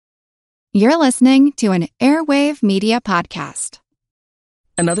You're listening to an Airwave Media Podcast.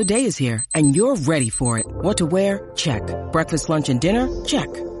 Another day is here, and you're ready for it. What to wear? Check. Breakfast, lunch, and dinner? Check.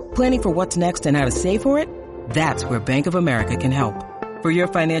 Planning for what's next and how to save for it? That's where Bank of America can help. For your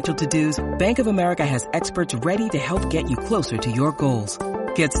financial to-dos, Bank of America has experts ready to help get you closer to your goals.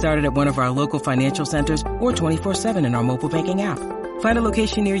 Get started at one of our local financial centers or 24/7 in our mobile banking app. Find a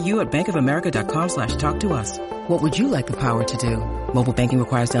location near you at bankofamerica.com/talktous. What would you like the power to do? Mobile banking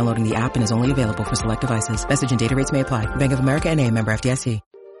requires downloading the app and is only available for select devices. Message and data rates may apply. Bank of America N.A., member FDIC.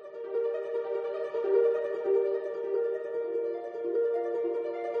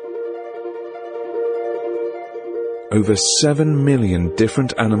 Over 7 million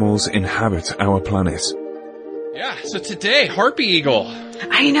different animals inhabit our planet. Yeah, so today, Harpy Eagle.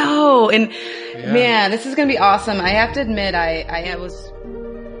 I know, and man, this is going to be awesome. I have to admit, I was...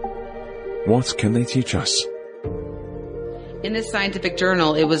 What can they teach us? In this scientific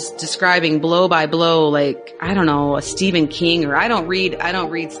journal, it was describing blow by blow, like, I don't know, a Stephen King, or I don't read.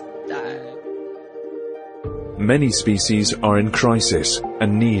 Many species are in crisis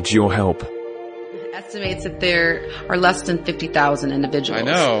and need your help. Estimates that there are less than 50,000 individuals.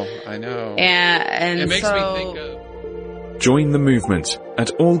 I know. And it makes so... me think of... Join the movement at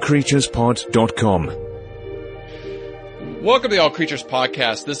allcreaturespod.com. Welcome to the All Creatures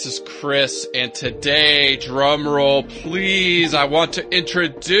Podcast. This is Chris, and today, drum roll please, I want to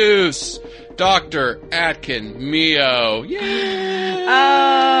introduce Dr. Atkin Mio. Yay!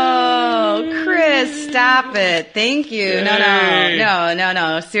 Oh, Chris, stop it. Thank you. Yay.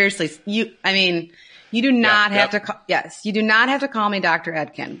 No. Seriously. You do not have to you do not have to call me Dr.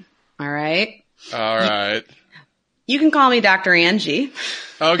 Edkin. All right? All right. You can call me Dr. Angie.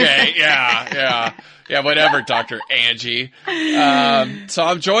 Okay, yeah, whatever, Dr. Angie. So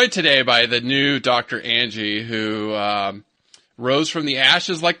I'm joined today by the new Dr. Angie, who rose from the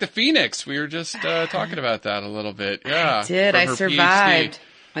ashes like the phoenix. We were just talking about that a little bit. Yeah, I did. I survived. PhD.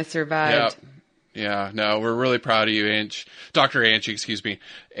 I survived. Yeah, no, we're really proud of you, Dr. Angie, excuse me.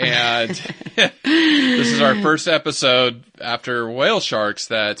 And this is our first episode after Whale Sharks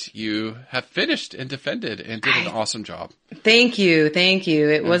that you have finished and defended and did an awesome job. Thank you.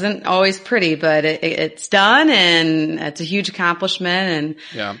 It wasn't always pretty, but it's done, and it's a huge accomplishment,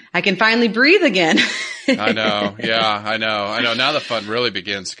 and I can finally breathe again. I know. Yeah, I know. Now the fun really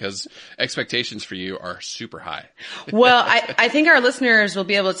begins because expectations for you are super high. Well, I think our listeners will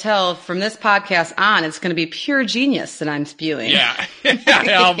be able to tell from this podcast on, it's going to be pure genius that I'm spewing. Yeah.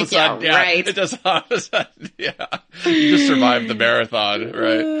 All of a sudden, right. It does all of a sudden, yeah. You just survived the marathon,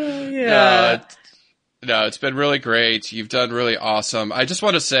 right? Yeah. No, it's been really great. You've done really awesome. I just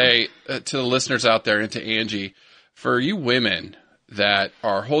want to say to the listeners out there and to Angie, for you women that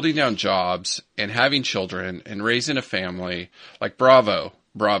are holding down jobs and having children and raising a family, like bravo.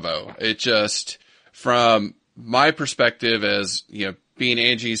 It just, from my perspective as, being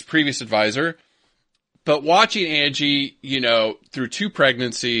Angie's previous advisor, but watching Angie, through 2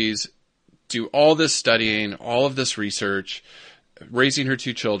 pregnancies, do all this studying, all of this research, raising her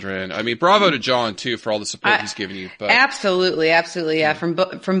 2 children. I mean, bravo to John too for all the support he's given you. But absolutely, yeah.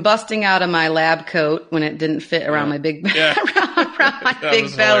 From busting out of my lab coat when it didn't fit around my big around my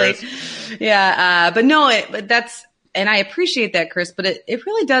big belly. Hilarious. Yeah, but no, and I appreciate that, Chris. But it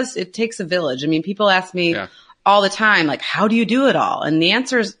really does. It takes a village. I mean, people ask me all the time, like, how do you do it all? And the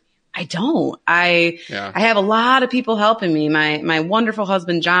answer is, I don't. I have a lot of people helping me. My wonderful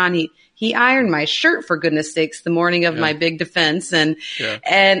husband, John, he ironed my shirt, for goodness sakes, the morning of my big defense, and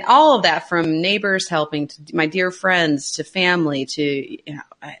all of that, from neighbors helping to my dear friends to family to,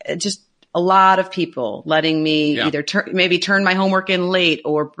 just a lot of people letting me either maybe turn my homework in late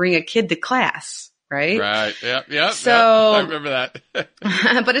or bring a kid to class. Right. Yep. So I remember that.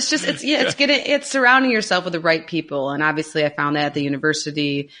 But it's surrounding yourself with the right people. And obviously I found that at the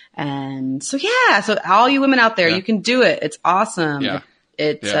university. And so all you women out there, you can do it. It's awesome. Yeah.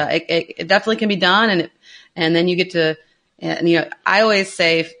 It definitely can be done. And then you get to, I always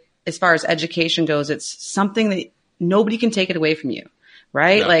say, as far as education goes, it's something that nobody can take it away from you.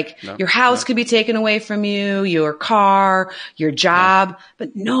 Right? Your house could be taken away from you, your car, your job,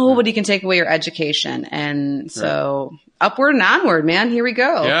 but nobody can take away your education. And so upward and onward, man. Here we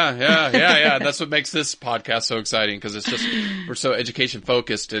go. Yeah. That's what makes this podcast so exciting, because it's just, we're so education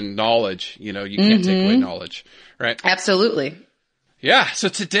focused and knowledge, you can't take away knowledge. Right? Absolutely. Yeah. So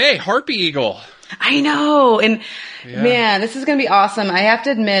today, Harpy Eagle. I know. And man, this is going to be awesome. I have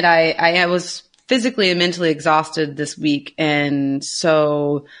to admit, I was physically and mentally exhausted this week. And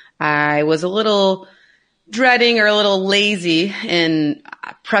so I was a little dreading or a little lazy in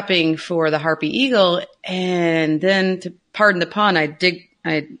prepping for the Harpy Eagle. And then, to pardon the pun, I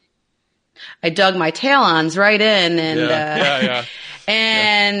I dug my talons right in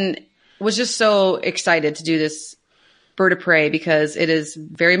and was just so excited to do this bird of prey because it is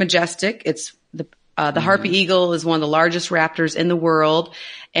very majestic. It's the harpy eagle is one of the largest raptors in the world.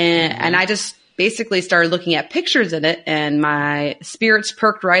 And I just basically started looking at pictures in it and my spirits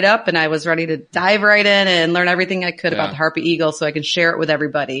perked right up and I was ready to dive right in and learn everything I could about the harpy eagle so I can share it with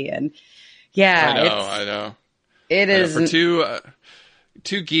everybody. And I know. It is for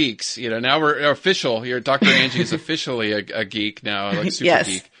two geeks, now we're official here. Dr. Angie is officially a geek now, like super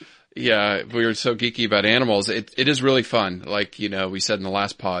geek. Yeah. We were so geeky about animals. It is really fun. Like, we said in the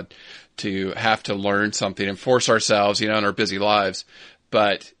last pod to have to learn something and force ourselves, in our busy lives.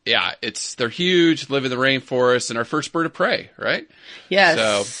 But yeah, they're huge, live in the rainforest and our first bird of prey, right?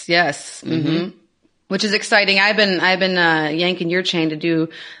 Yes. Yes. Mm-hmm. Which is exciting. I've been yanking your chain to do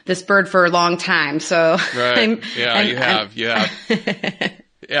this bird for a long time. So right. You have. Yeah.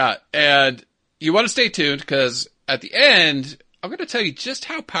 And you want to stay tuned because at the end, I'm going to tell you just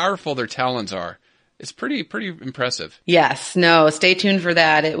how powerful their talons are. It's pretty impressive. Yes. No, stay tuned for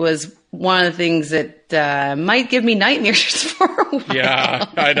that. It was one of the things that might give me nightmares for a while. Yeah,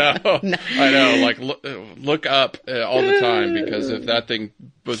 I know. I know. Like look up all the time because if that thing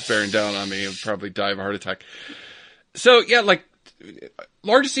was bearing down on me, I'd probably die of a heart attack. So yeah, like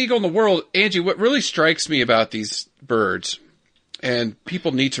largest eagle in the world, Angie, what really strikes me about these birds, and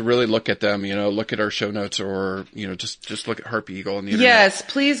people need to really look at them, look at our show notes or, just look at harpy eagle on the internet. Yes,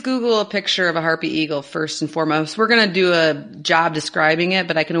 please Google a picture of a harpy eagle first and foremost. We're going to do a job describing it,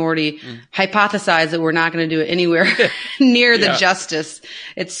 but I can already hypothesize that we're not going to do it anywhere near the justice.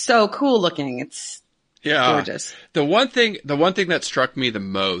 It's so cool looking. It's gorgeous. The one thing that struck me the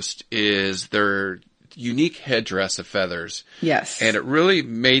most is their unique headdress of feathers. Yes. And it really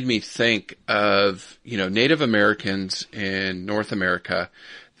made me think of, Native Americans in North America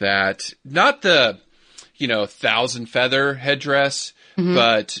that not the, 1,000 feather headdress,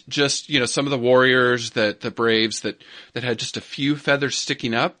 but just, some of the warriors the braves that had just a few feathers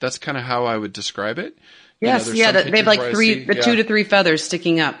sticking up. That's kind of how I would describe it. Yes. They have like 2 to 3 feathers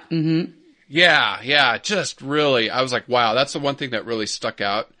sticking up. Mm-hmm. Yeah. Just really, I was like, wow, that's the one thing that really stuck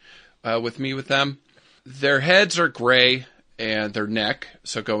out, with me with them. Their heads are gray and their neck,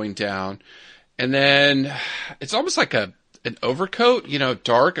 so going down. And then it's almost like an overcoat,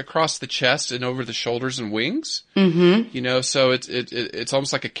 dark across the chest and over the shoulders and wings. Mm-hmm. So it's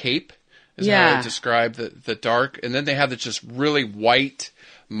almost like a cape is how I describe the dark. And then they have this just really white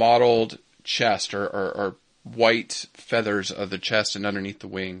mottled chest or white feathers of the chest and underneath the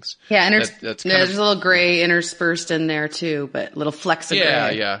wings. Yeah, and there's a little gray interspersed in there too, but little flecks of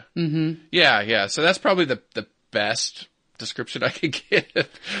gray. Yeah. Mm-hmm. Yeah. So that's probably the best description I could give,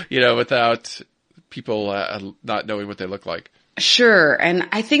 without people not knowing what they look like. Sure. And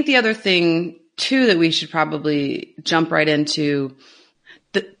I think the other thing too that we should probably jump right into,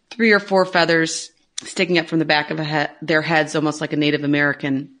 the 3 or 4 feathers sticking up from the back of their heads, almost like a Native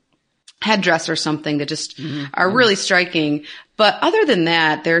American headdress or something that just are really striking. But other than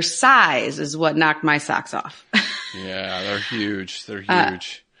that, their size is what knocked my socks off. Yeah, they're huge.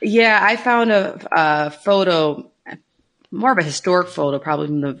 I found a photo, more of a historic photo, probably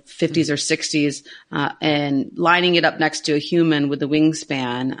from the 50s or 60s, and lining it up next to a human with the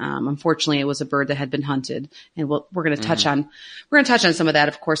wingspan. Unfortunately, it was a bird that had been hunted, and we're going to touch on some of that,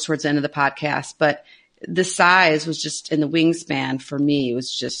 of course, towards the end of the podcast. But the size was just, in the wingspan for me,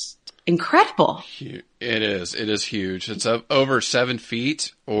 was just incredible. It is huge. It's over 7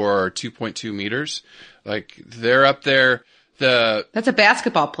 feet or 2.2 meters. Like they're up there. That's a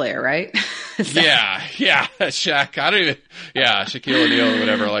basketball player, right? Yeah. Shaq. Shaquille O'Neal or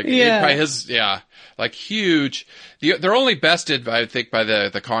whatever. Like, like huge. They're only bested, I think, by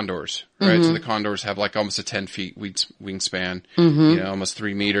the condors, right? Mm-hmm. So the condors have like almost a 10 feet wingspan, almost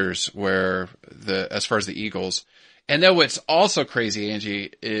 3 meters, where as far as the eagles. And then what's also crazy,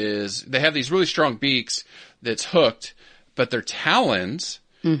 Angie, is they have these really strong beaks that's hooked, but their talons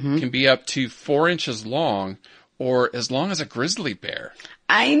can be up to 4 inches long, or as long as a grizzly bear.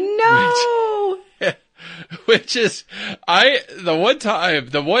 I know! Which is,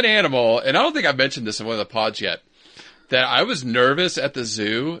 the one animal, and I don't think I mentioned this in one of the pods yet, that I was nervous at the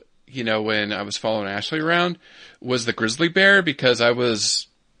zoo, when I was following Ashley around, was the grizzly bear, because I was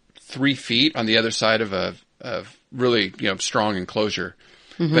 3 feet on the other side of a really, strong enclosure.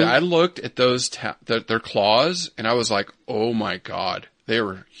 Mm-hmm. But I looked at those, their claws, and I was like, oh my God, they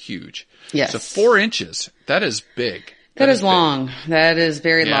were huge. Yes. So 4 inches, that is big. That is long. Big. That is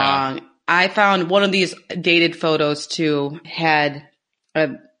very long. I found one of these dated photos too, had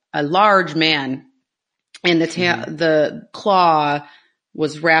a large man, and the claw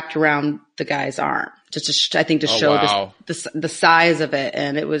was wrapped around the guy's arm, just to, I think to show the size of it.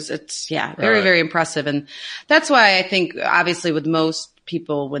 And it's very, very impressive. And that's why I think obviously with most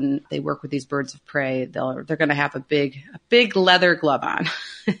people, when they work with these birds of prey, they're going to have a big leather glove on.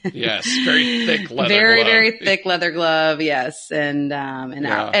 Yes. Very thick leather very, glove. very thick leather glove. Yes. And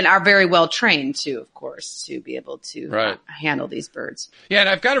are very well trained too, of course, to be able to handle these birds. Yeah. And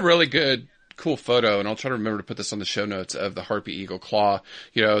I've got a really cool photo, and I'll try to remember to put this on the show notes, of the harpy eagle claw.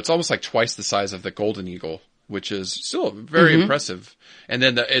 You know, it's almost like twice the size of the golden eagle, which is still very impressive. And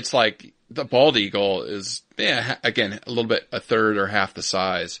then it's like the bald eagle is, again, a little bit, a third or half the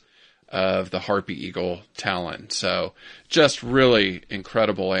size of the harpy eagle talon. So just really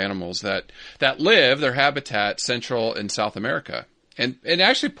incredible animals that live their habitat Central and South America, and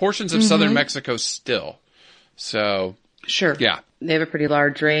actually portions of southern Mexico still. So sure. Yeah. They have a pretty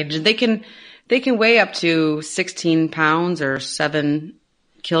large range. They can weigh up to 16 pounds or 7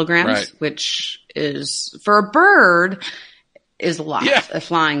 kilograms, which is, for a bird, is a lot. Yeah. A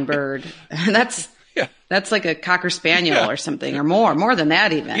flying bird. That's like a Cocker Spaniel or something, or more than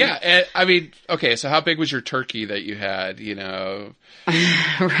that even. Yeah. And, I mean, okay, so how big was your turkey that you had,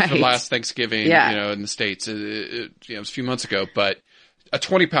 for last Thanksgiving, in the States? It was a few months ago, but a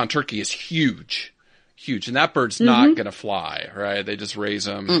 20-pound turkey is huge. Huge. And that bird's not going to fly, right? They just raise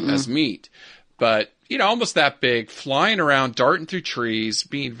them as meat. But, almost that big, flying around, darting through trees,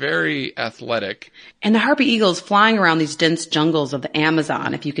 being very athletic. And the harpy eagle is flying around these dense jungles of the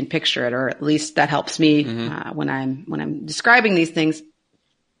Amazon, if you can picture it, or at least that helps me when I'm describing these things.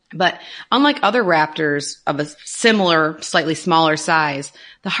 But unlike other raptors of a similar, slightly smaller size,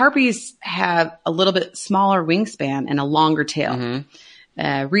 the harpies have a little bit smaller wingspan and a longer tail.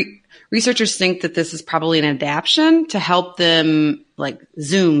 Researchers think that this is probably an adaptation to help them like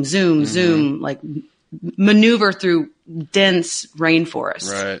zoom, like maneuver through dense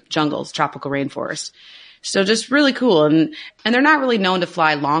rainforest jungles, tropical rainforest. So just really cool. And they're not really known to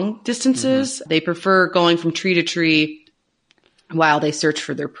fly long distances. They prefer going from tree to tree while they search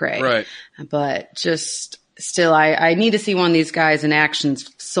for their prey. Right. But just still, I need to see one of these guys in action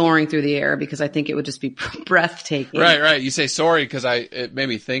soaring through the air, because I think it would just be breathtaking. Right. You say soaring because it made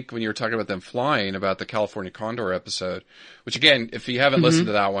me think, when you were talking about them flying, about the California condor episode, which again, if you haven't listened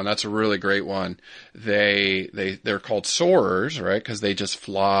to that one, that's a really great one. They're called soarers, right? Because they just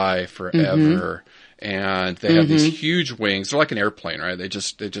fly forever. And they have these huge wings. They're like an airplane, right? They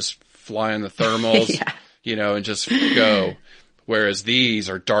just fly in the thermals, and just go. Whereas these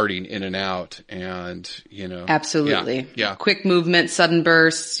are darting in and out, and absolutely, quick movement, sudden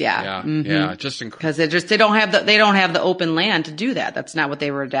bursts, just because they don't have the open land to do that. That's not what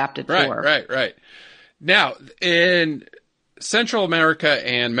they were adapted for. Right. Now in Central America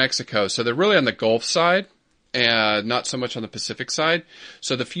and Mexico, so they're really on the Gulf side, and not so much on the Pacific side.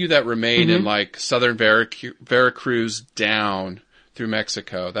 So the few that remain in like southern Veracruz down through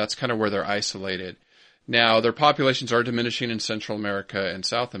Mexico, that's kind of where they're isolated. Now, their populations are diminishing in Central America and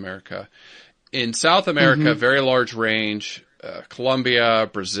South America. In South America, very large range, Colombia,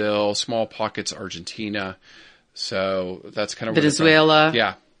 Brazil, small pockets, Argentina. So that's kind of Venezuela.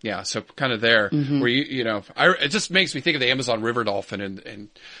 Yeah. So kind of there where it just makes me think of the Amazon river dolphin and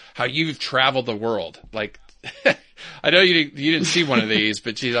how you've traveled the world. Like, I know you didn't see one of these,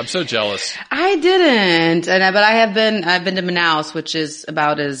 but geez, I'm so jealous. I didn't, but I've been to Manaus, which is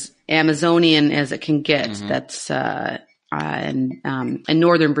about as Amazonian as it can get. That's in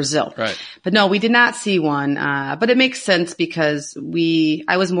northern Brazil. Right. But no, we did not see one. But it makes sense because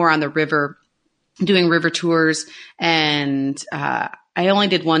I was more on the river, doing river tours, and I only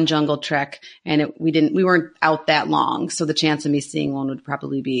did one jungle trek, and we weren't out that long, so the chance of me seeing one would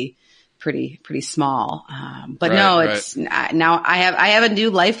probably be pretty small. But it's now I have a new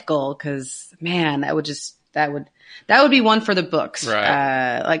life goal, because man, that would be one for the books.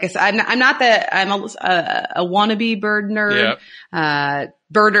 Right. Like I said, I'm a wannabe bird nerd,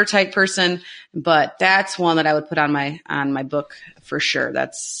 birder type person, but that's one that I would put on my book for sure.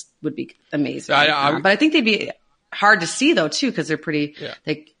 Would be amazing. But I think they'd be hard to see though too, because they're pretty,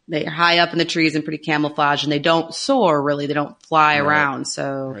 they're high up in the trees and pretty camouflaged, and they don't soar really. They don't fly around.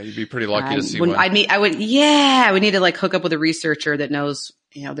 So you'd be pretty lucky to see one. I would need to like hook up with a researcher that knows,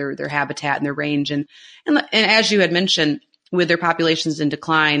 their habitat and their range. And as you had mentioned, with their populations in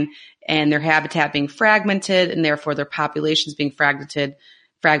decline and their habitat being fragmented, and therefore their populations being fragmented,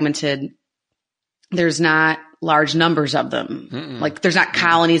 there's not large numbers of them. Like there's not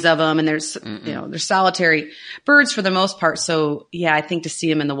colonies of them, and there's, they're solitary birds for the most part. So yeah, I think to see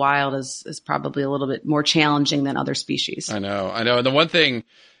them in the wild is probably a little bit more challenging than other species. I know. And the one thing,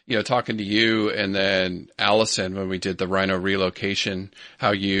 talking to you and then Allison when we did the rhino relocation,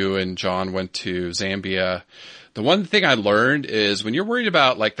 how you and John went to Zambia. The one thing I learned is when you're worried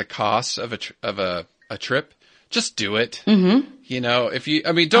about like the cost of a trip, just do it. Mm-hmm.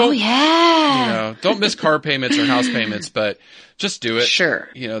 Don't miss car payments or house payments, but just do it. Sure.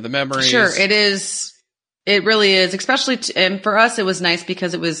 The memories. Sure. It is. It really is. Especially, and for us, it was nice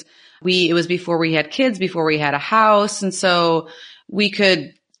because it was before we had kids, before we had a house. And so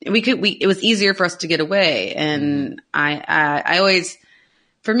it was easier for us to get away. And I always,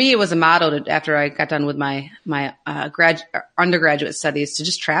 for me, it was a motto after I got done with my undergraduate studies to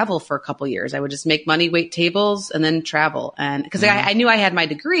just travel for a couple years. I would just make money, wait tables, and then travel. And because I knew I had my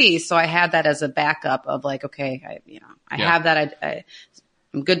degree, so I had that as a backup of like, okay, I have that.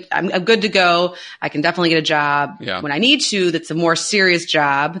 I'm good. I'm good to go. I can definitely get a job when I need to. That's a more serious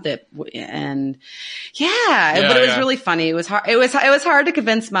job. But it was really funny. It was hard. It was hard to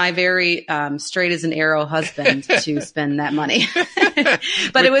convince my very straight as an arrow husband to spend that money.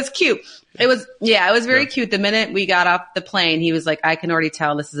 But it was cute. It was very cute. The minute we got off the plane, he was like, "I can already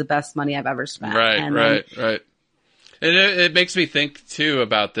tell this is the best money I've ever spent." Right. And it makes me think too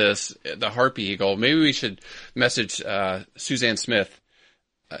about this, the Harpy Eagle. Maybe we should message Suzanne Smith,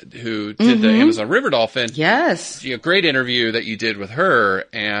 who did the Amazon River Dolphin. Yes. Great interview that you did with her.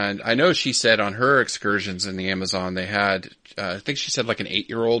 And I know she said on her excursions in the Amazon, they had, I think she said like an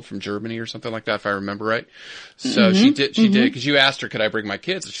 8-year-old from Germany or something like that, if I remember right. So she did, because you asked her, could I bring my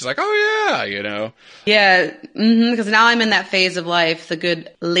kids? And she's like, oh yeah, Yeah. Because now I'm in that phase of life, the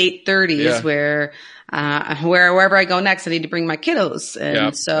good late 30s where wherever I go next, I need to bring my kiddos.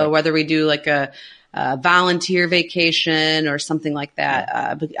 And whether we do like a volunteer vacation or something like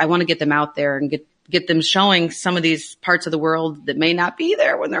that. But I want to get them out there and get them showing some of these parts of the world that may not be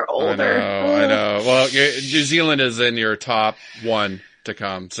there when they're older. I know. Well, New Zealand is in your top one to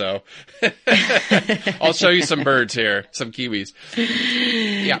come. So I'll show you some birds here, some kiwis.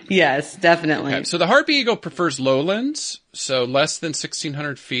 Yeah. Yes, definitely. Okay. So the Harpy Eagle prefers lowlands. So less than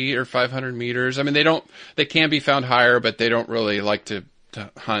 1,600 feet or 500 meters. I mean, they can be found higher, but they don't really like to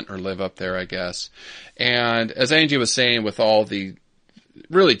hunt or live up there, I guess. And as Angie was saying, with all the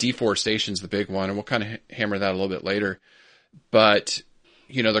really deforestation's the big one, and we'll kind of hammer that a little bit later. But,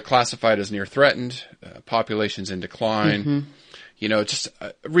 they're classified as near threatened, populations in decline. Just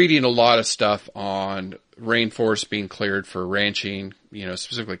reading a lot of stuff on rainforest being cleared for ranching,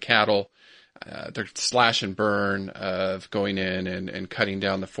 specifically cattle. Their slash and burn of going in and cutting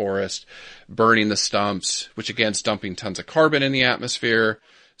down the forest, burning the stumps, which again is dumping tons of carbon in the atmosphere.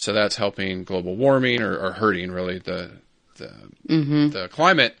 So that's helping global warming or hurting really the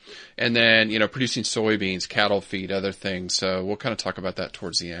climate. And then, producing soybeans, cattle feed, other things. So we'll kind of talk about that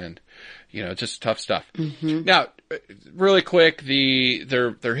towards the end. Just tough stuff. Now, really quick,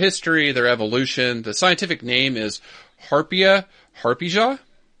 their history, their evolution, the scientific name is Harpyia.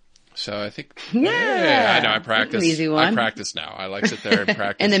 So I think, I know I practice. Easy one. I practice now. I like sit there and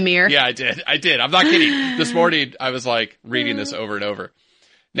practice. In the mirror? Yeah, I did. I'm not kidding. This morning I was like reading this over and over.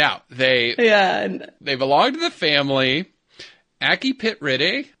 Now they belong to the family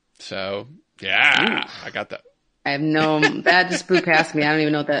Achypitridae. So I got that. I have that just blew past me. I don't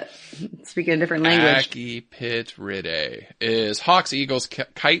even know that. Speaking a different language. Achypitridae is hawks, eagles,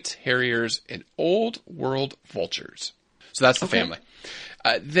 kites, harriers, and old world vultures. So that's the family.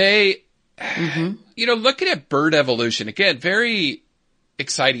 Looking at bird evolution, again, very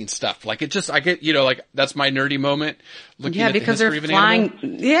exciting stuff. Like that's my nerdy moment. Looking at because the history they're flying.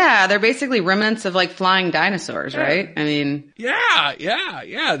 Yeah, they're basically remnants of like flying dinosaurs, right? I mean.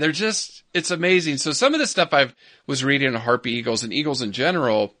 Yeah. They're it's amazing. So some of the stuff I was reading on harpy eagles and eagles in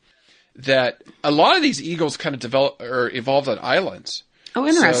general, that a lot of these eagles kind of developed or evolved on islands. Oh,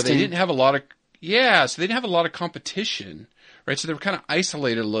 interesting. So they didn't have a lot of competition. Right, so they were kind of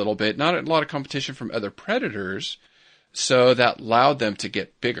isolated a little bit, not a lot of competition from other predators, so that allowed them to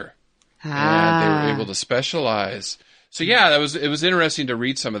get bigger. And they were able to specialize. So it was interesting to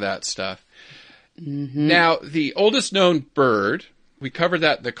read some of that stuff. Now, the oldest known bird, we covered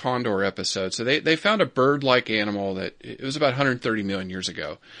that in the condor episode. So they found a bird-like animal that it was about 130 million years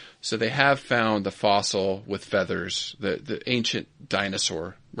ago. So they have found the fossil with feathers, the ancient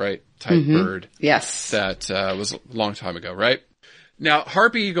dinosaur, right, type bird. Yes. That was a long time ago, right? Now,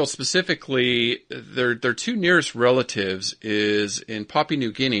 harpy eagles specifically, their two nearest relatives is in Papua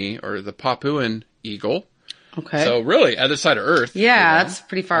New Guinea, or the Papuan eagle. Okay. So really, other side of Earth. Yeah, that's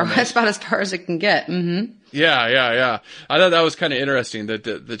pretty far. That's about as far as it can get. Yeah. I thought that was kind of interesting, that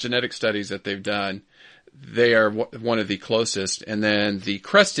the genetic studies that they've done. They are one of the closest. And then the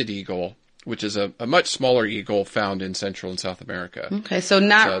crested eagle which is a much smaller eagle found in Central and South America. Okay, so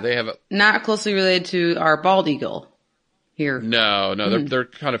they have not closely related to our bald eagle here. No, they're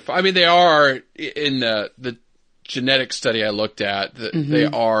kind of. I mean, they are in the genetic study I looked at. They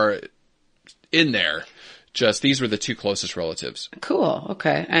are in there. Just these were the two closest relatives. Cool.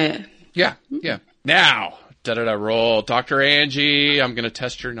 Okay. Yeah. Now. Roll. Dr. Angie, I'm going to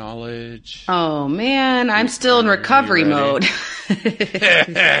test your knowledge. Oh, man. I'm still in recovery mode.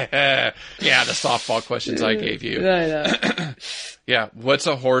 Yeah, the softball questions I gave you. I know. Yeah. What's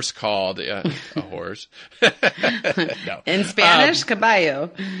a horse called? A horse. No. In Spanish,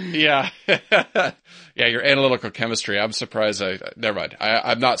 caballo. Yeah. Yeah, your analytical chemistry. I'm surprised. Never mind.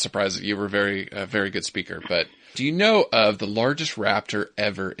 I'm not surprised that you were a very good speaker. But do you know of the largest raptor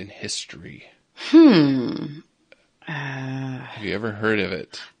ever in history? Have you ever heard of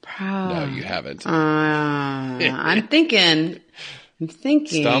it? No, you haven't. I'm thinking.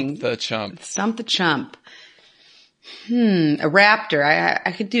 Stump the chump. A raptor.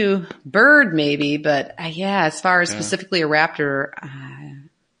 I could do bird maybe, but as far as specifically a raptor,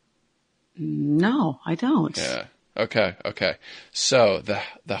 no, I don't. Yeah. Okay. So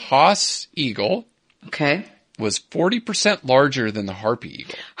the Haas eagle. Okay. Was 40% larger than the harpy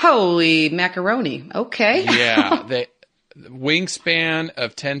eagle. Holy macaroni. Okay. Yeah. The wingspan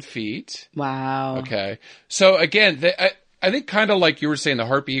of 10 feet. Wow. Okay. So again, I think kind of like you were saying, the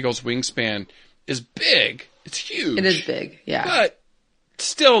harpy eagle's wingspan is big. It's huge. It is big. Yeah. But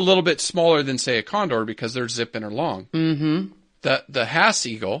still a little bit smaller than, say, a condor because they're zipping along. Mm-hmm. The Haas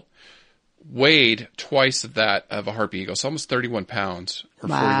eagle weighed twice that of a harpy eagle. So almost 31 pounds or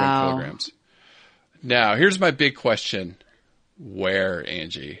 41 kilograms. Now, here's my big question. Where,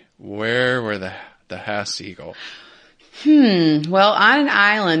 Angie? Where were the Haas eagle? Well, on an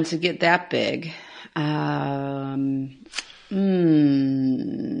island to get that big.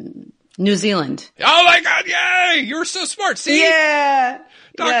 New Zealand. Oh my God, yay! You're so smart. See? Yeah.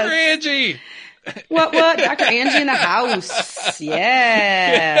 Dr. Angie. What? Dr. Angie in the house.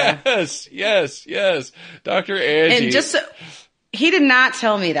 Yeah. Yes. Dr. Angie. And he did not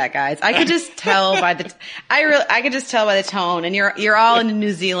tell me that, guys. I could just tell by the I could just tell by the tone. And you're all in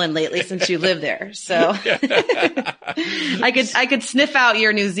New Zealand lately since you live there. So I could sniff out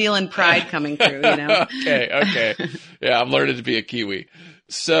your New Zealand pride coming through, you know. Okay. Yeah, I'm learning to be a Kiwi.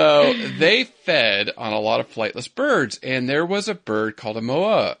 So they fed on a lot of flightless birds, and there was a bird called a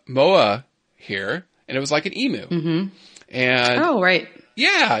moa here, and it was like an emu. Mm-hmm. And right.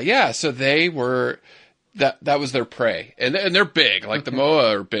 Yeah. So they were that was their prey, and they're big. Like the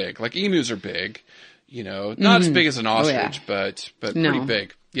moa are big. Like emus are big. You know, not as big as an ostrich, but pretty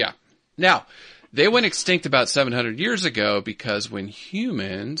big. Yeah. Now they went extinct about 700 years ago because when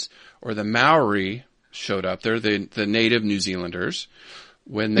humans or the Maori showed up, they're the native New Zealanders.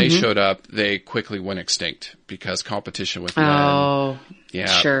 When they showed up, they quickly went extinct because competition with men. Oh, yeah,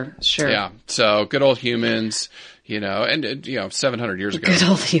 sure. Yeah, so good old humans, you know, and 700 years ago. Good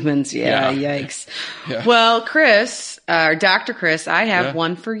old humans, yeah. Yikes. Yeah. Well, Chris, Dr. Chris, I have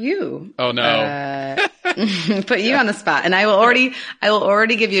one for you. Oh no! Put you on the spot, and I will already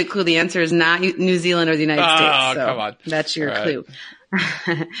give you a clue. The answer is not New Zealand or the United States. So come on, that's your clue.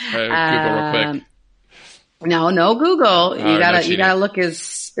 Google real quick. No Google. You gotta look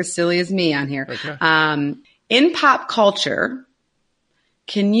as silly as me on here. Okay. In pop culture,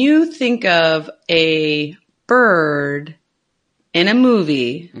 can you think of a bird in a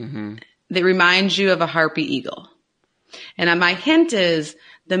movie that reminds you of a harpy eagle? And my hint is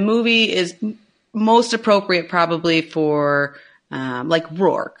the movie is most appropriate probably for like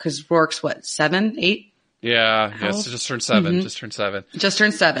Rourke, because Rourke's what, 7, 8? Yeah, yes, just turned 7. Just turned 7. Just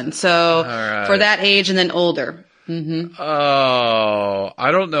turned 7. So for that age and then older. Oh, I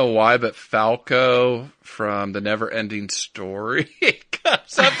don't know why, but Falco from the Never-Ending Story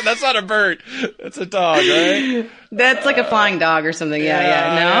comes up. That's not a bird. That's a dog, right? That's like a flying dog or something.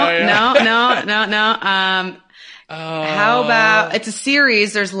 Yeah. No. How about, it's a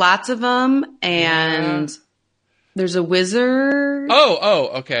series. There's lots of them, and there's a wizard. Oh,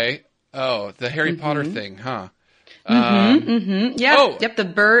 okay. Oh, the Harry Potter thing, huh? Yeah. Yep. The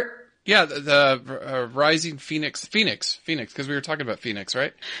bird. Yeah. The Rising Phoenix, because we were talking about Phoenix,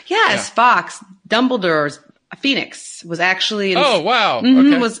 right? Yes. Yeah. Fox, Dumbledore's Phoenix was actually. Oh, wow.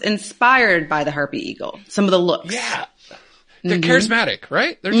 Okay. Was inspired by the harpy eagle. Some of the looks. Yeah. They're charismatic,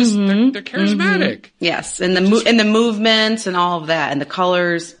 right? They're just, they're charismatic. Yes. And the movements and all of that and the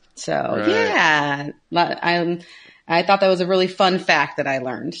colors. So yeah, I thought that was a really fun fact that I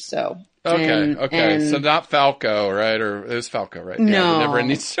learned. So okay. So not Falco, right? Or it was Falco, right? No, yeah,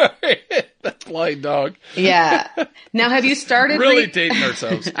 Never-Ending Story. Blind dog. Yeah. Now, have you started really dating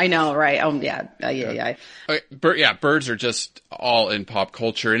ourselves? I know, right? Yeah. Okay, birds are just all in pop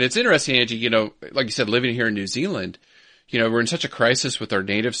culture, and it's interesting, Angie. You know, like you said, living here in New Zealand, you know, we're in such a crisis with our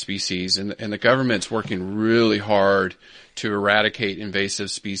native species, and the government's working really hard to eradicate invasive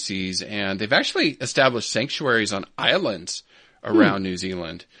species, and they've actually established sanctuaries on islands around New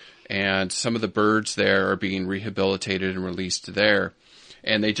Zealand, and some of the birds there are being rehabilitated and released there.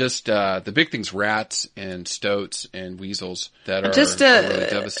 And they just, the big thing's rats and stoats and weasels that are really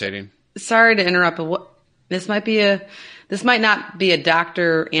devastating. Sorry to interrupt, but this might not be a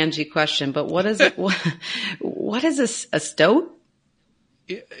Dr. Angie question, but what is it? What is a stoat?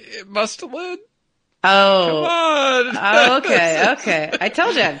 It must have lived. Oh. Come on. Oh, okay. I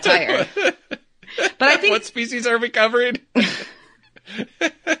told you I'm tired. But I think. What species are we covering?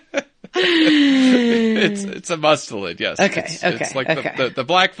 It's a mustelid, yes. Okay. It's like the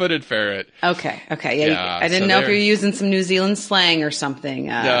black-footed ferret. Okay. Yeah. I didn't know if you're using some New Zealand slang or something.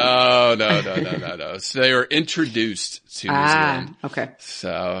 No. So they were introduced to New Zealand. Okay.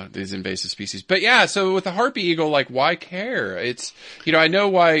 So these invasive species. But yeah, so with the harpy eagle, like, why care? It's, you know, I know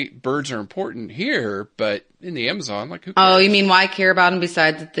why birds are important here, but in the Amazon, like, who cares? Oh, you mean why care about them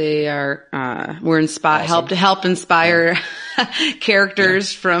besides that they are, help inspire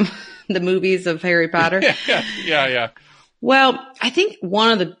characters from the movies of Harry Potter? Yeah. Well, I think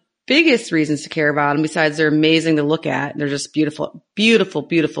one of the biggest reasons to care about them, besides they're amazing to look at, they're just beautiful, beautiful,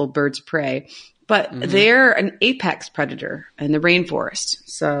 beautiful birds of prey, but they're an apex predator in the rainforest.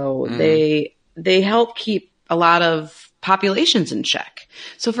 So they help keep a lot of populations in check.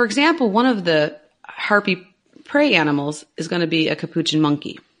 So for example, one of the harpy prey animals is going to be a capuchin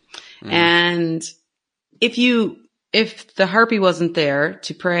monkey. And if the harpy wasn't there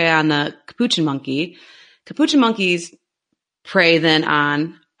to prey on the capuchin monkeys prey then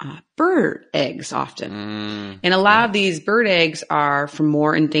on bird eggs often. And a lot of these bird eggs are from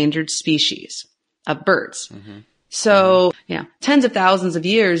more endangered species of birds. So, tens of thousands of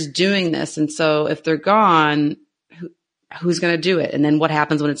years doing this. And so if they're gone, who's going to do it? And then what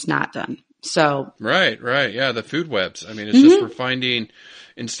happens when it's not done? So. Right. Yeah. The food webs. I mean, it's just, we're finding,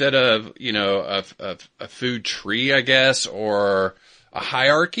 instead of, you know, a food tree, I guess, or a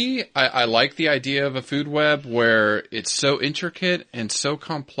hierarchy, I like the idea of a food web where it's so intricate and so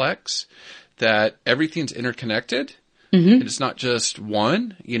complex that everything's interconnected. And it's not just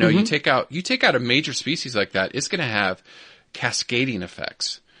one. You know, you take out a major species like that, it's going to have cascading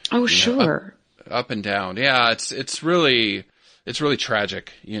effects. Oh, sure. Up and down. Yeah, it's really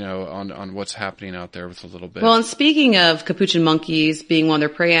tragic, you know, on what's happening out there with a little bit. Well, and speaking of capuchin monkeys being one of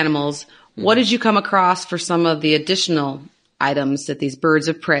their prey animals, what did you come across for some of the additional items that these birds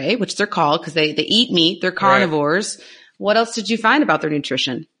of prey, which they're called because they eat meat, they're carnivores. Right. What else did you find about their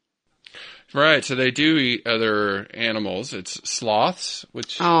nutrition? Right. So they do eat other animals. It's sloths,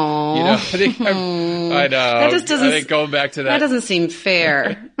 which, you know, I know. I think going back to that doesn't seem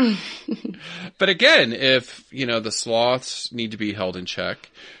fair. But again, if, you know, the sloths need to be held in check,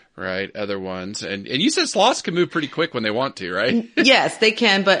 right? Other ones. And you said sloths can move pretty quick when they want to, right? Yes, they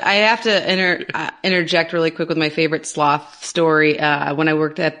can. But I have to interject really quick with my favorite sloth story. When I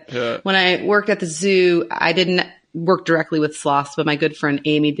worked at the zoo, I didn't work directly with sloths, but my good friend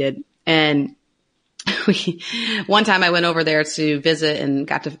Amy did. And one time I went over there to visit and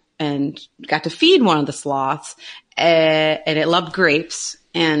got to feed one of the sloths, and it loved grapes.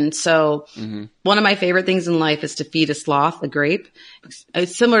 And so one of my favorite things in life is to feed a sloth a grape.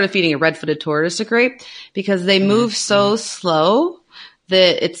 It's similar to feeding a red-footed tortoise a grape because they move so slow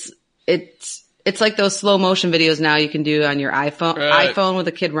that it's like those slow motion videos now you can do on your iPhone with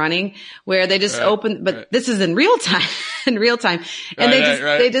a kid running where they just open, but this is in real time, And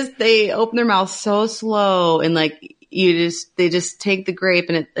they open their mouth so slow and like they just take the grape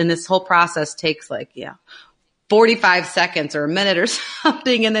and this whole process takes 45 seconds or a minute or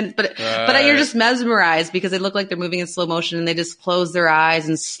something. And then, but you're just mesmerized because they look like they're moving in slow motion and they just close their eyes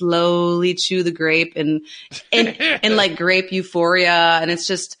and slowly chew the grape and like grape euphoria. And it's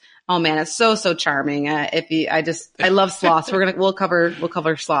just, oh man, it's so charming. I love sloths. We'll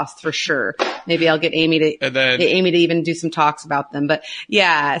cover sloths for sure. Maybe I'll get Amy to even do some talks about them. But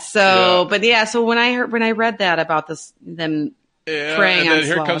so when I read that about them preying on sloths.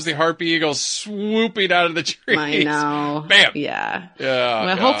 Here comes the harpy eagle swooping out of the tree. I know. Bam. Yeah. Yeah.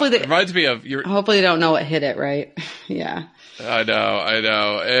 Well, hopefully it reminds me of your. Hopefully they don't know what hit it, right? Yeah. I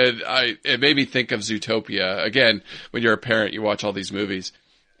know. And it made me think of Zootopia. Again, when you're a parent, you watch all these movies.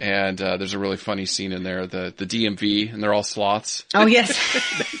 And there's a really funny scene in there, the DMV, and they're all sloths. Oh, yes.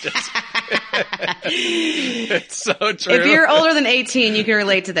 It's so true. If you're older than 18, you can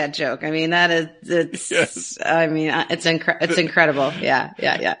relate to that joke. I mean, it's incredible. Yeah.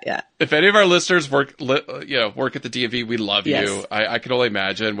 If any of our listeners work at the DMV, we love Yes. you. I can only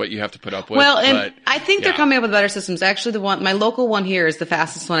imagine what you have to put up with. Well, and I think they're coming up with better systems. Actually, my local one here is the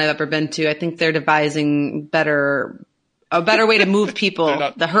fastest one I've ever been to. I think they're devising a better way to move people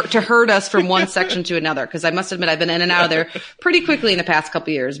to herd us from one section to another. Cause I must admit, I've been in and out of there pretty quickly in the past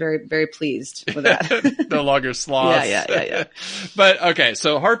couple of years. Very, very pleased with that. No longer sloths. Yeah. But okay.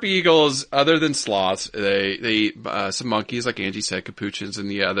 So harpy eagles, other than sloths, they eat some monkeys, like Angie said, capuchins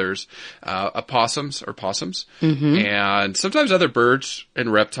and the others, possums, and sometimes other birds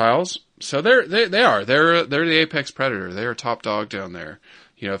and reptiles. So they're the apex predator. They are top dog down there.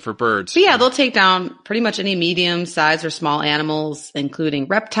 For birds. But yeah, they'll take down pretty much any medium-sized or small animals, including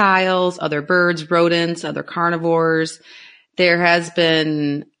reptiles, other birds, rodents, other carnivores. There has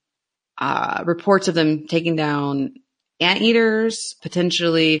been reports of them taking down anteaters,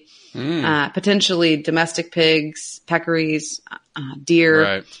 potentially domestic pigs, peccaries, deer.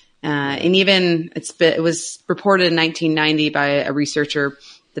 Right. And even it was reported in 1990 by a researcher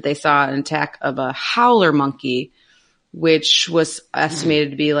that they saw an attack of a howler monkey, which was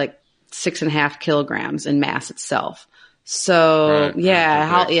estimated to be like 6.5 kilograms in mass itself. So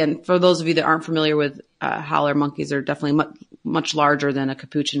and for those of you that aren't familiar with howler monkeys, they're definitely much larger than a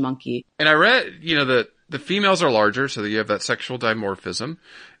capuchin monkey. And I read, that the females are larger, so that you have that sexual dimorphism,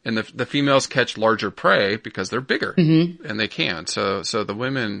 and the females catch larger prey because they're bigger, and they can. So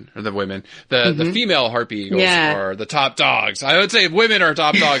the female harpy eagles are the top dogs. I would say women are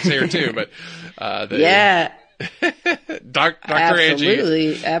top dogs here too, but Dr. Angie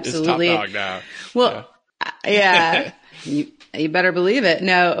is top dog now. Well, you better believe it.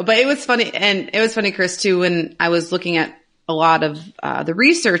 No, but it was funny. And it was funny, Chris, too, when I was looking at a lot of the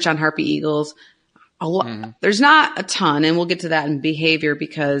research on harpy eagles. There's not a ton, and we'll get to that in behavior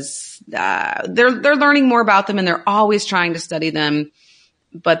because they're learning more about them and they're always trying to study them.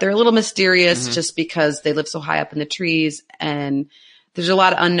 But they're a little mysterious just because they live so high up in the trees and there's a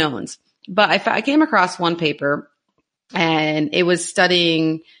lot of unknowns. But I came across one paper, and it was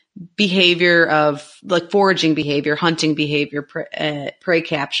studying behavior of like foraging behavior, hunting behavior, prey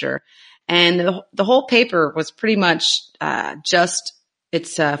capture. And the whole paper was pretty much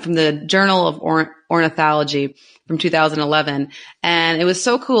it's from the Journal of Ornithology from 2011. And it was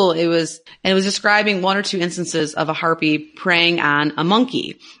so cool. It was describing one or two instances of a harpy preying on a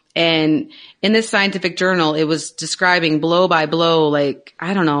monkey. And in this scientific journal, it was describing blow by blow, like,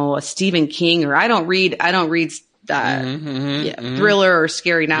 I don't know, a Stephen King, or I don't read thriller or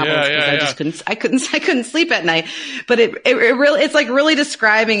scary novels because I couldn't sleep at night. But it's like really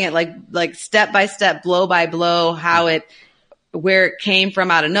describing it like step by step, blow by blow, where it came from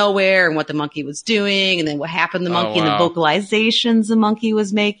out of nowhere and what the monkey was doing, and then what happened to the monkey and the vocalizations the monkey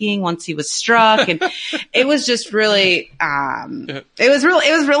was making once he was struck. And it was just really, it was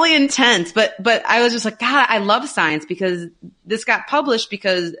really intense, but I was just like, God, I love science because this got published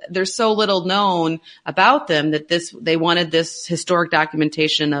because there's so little known about them that they wanted this historic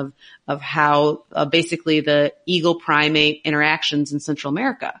documentation of how basically the eagle primate interactions in Central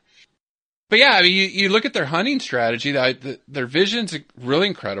America. But yeah, I mean, you look at their hunting strategy, their vision's really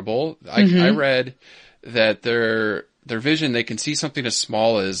incredible. I read that their vision, they can see something as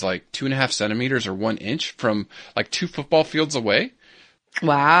small as like 2.5 centimeters or 1 inch from like 2 football fields away.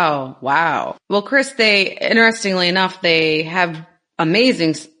 Wow. Well, Chris, interestingly enough, they have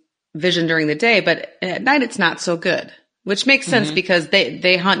amazing vision during the day, but at night it's not so good, which makes sense because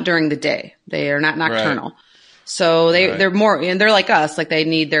they hunt during the day. They are not nocturnal. Right. So they're more, and they're like us, like they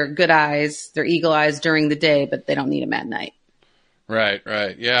need their good eyes, their eagle eyes during the day, but they don't need them at night. Right.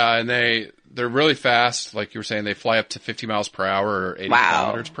 Yeah. And they're really fast. Like you were saying, they fly up to 50 miles per hour or 80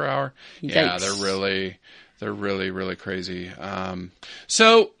 kilometers per hour. Yikes. Yeah. They're really, really crazy.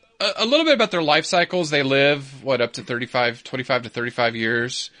 So a little bit about their life cycles. They live, up to 25 to 35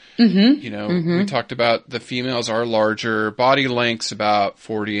 years. We talked about the females are larger, body length's about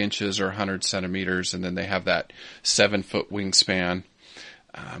 40 inches or 100 centimeters. And then they have that 7-foot wingspan.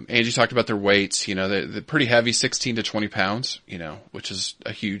 Angie talked about their weights, they're pretty heavy, 16 to 20 pounds, which is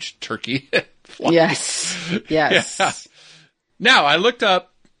a huge turkey. Yes. Yeah. Now I looked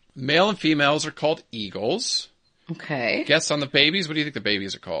up, male and females are called eagles. Okay. Guess on the babies. What do you think the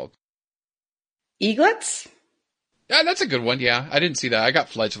babies are called? Eaglets? Yeah, that's a good one. Yeah. I didn't see that. I got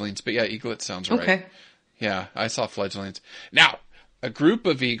fledglings, but yeah, eaglets sounds right. Okay. Yeah, I saw fledglings. Now, a group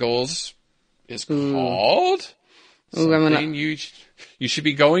of eagles is called Something you should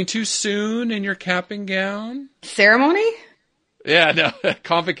be going to soon in your cap and gown. Ceremony? Yeah, no,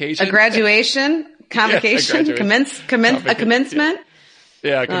 convocation. A graduation? Convocation? Yeah, a commencement?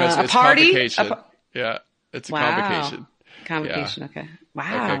 Yeah, commencement. A party? Yeah, it's a convocation. Convocation, yeah. Okay.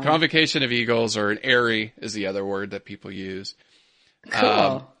 Wow. Okay, convocation of eagles, or an eyrie is the other word that people use.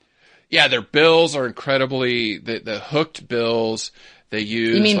 Cool. Yeah, their bills are incredibly, the hooked bills they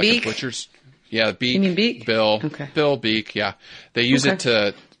use. You mean like beak? A butcher's, yeah, beak. You mean beak? Bill. Okay. Bill, beak, yeah. They use it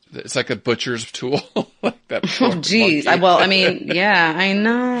it's like a butcher's tool. like that. Oh, geez. I mean, yeah, I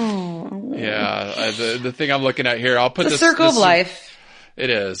know. Yeah, the thing I'm looking at here, I'll put the circle of life. It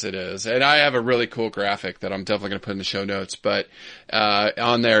is. And I have a really cool graphic that I'm definitely going to put in the show notes. But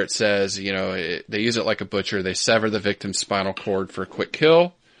on there it says, they use it like a butcher. They sever the victim's spinal cord for a quick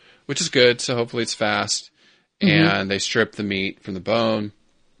kill, which is good. So hopefully it's fast. Mm-hmm. And they strip the meat from the bone.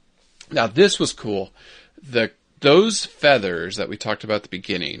 Now, this was cool. Those feathers that we talked about at the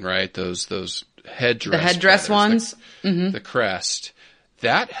beginning, right? Those headdress. The headdress ones? The crest.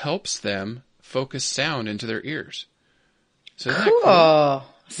 That helps them focus sound into their ears. So cool.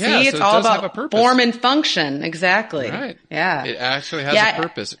 See, yeah, it's all about form and function. Exactly. Right. Yeah. It actually has a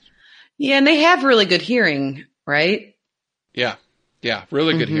purpose. Yeah, and they have really good hearing, right? Yeah. Yeah,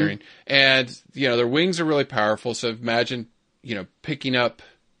 really good hearing. And, their wings are really powerful. So imagine, picking up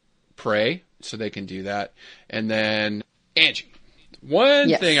prey, so they can do that. And then, Angie, one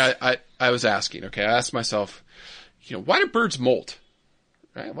thing I was asking, okay, I asked myself, why do birds molt?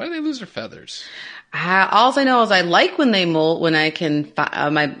 Right? Why do they lose their feathers? All I know is I like when they molt, when I can,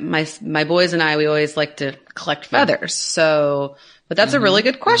 my boys and I, we always like to collect feathers. So, but that's a really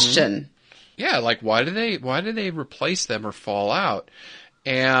good question. Yeah. Like, why do they replace them or fall out?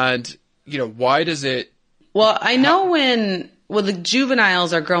 And, why does it? Well, I know when the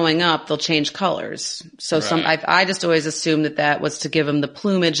juveniles are growing up, they'll change colors. So I just always assumed that was to give them the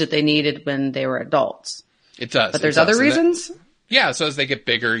plumage that they needed when they were adults. It does. But there's other reasons? Yeah, so as they get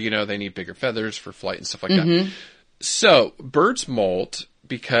bigger, they need bigger feathers for flight and stuff like that. So birds molt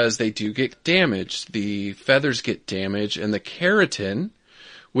because they do get damaged. The feathers get damaged, and the keratin,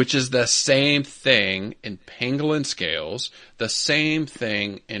 which is the same thing in pangolin scales, the same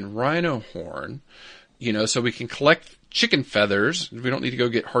thing in rhino horn, so we can collect chicken feathers. We don't need to go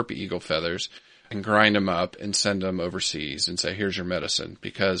get harpy eagle feathers and grind them up and send them overseas and say, here's your medicine,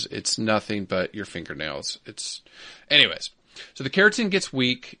 because it's nothing but your fingernails. Anyways. So the keratin gets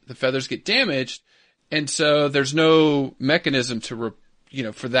weak, the feathers get damaged, and so there's no mechanism for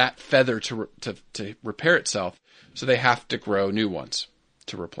that feather to repair itself. So they have to grow new ones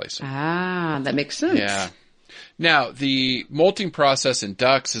to replace them. Ah, that makes sense. Yeah. Now, the molting process in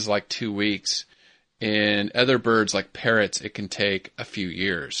ducks is like 2 weeks. In other birds like parrots, it can take a few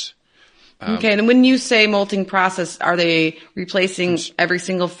years. Okay, and when you say molting process, are they replacing every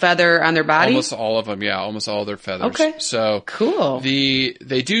single feather on their body? Almost all of them, yeah, almost all their feathers. Okay, so cool. They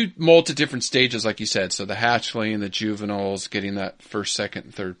do molt at different stages, like you said. So the hatchling and the juveniles getting that first, second,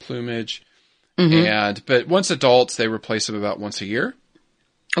 and third plumage, but once adults, they replace them about once a year.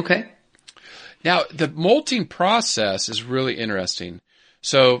 Okay. Now the molting process is really interesting.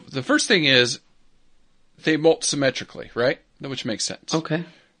 So the first thing is they molt symmetrically, right? Which makes sense. Okay.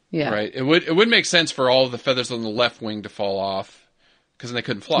 Yeah. Right. It would make sense for all of the feathers on the left wing to fall off because then they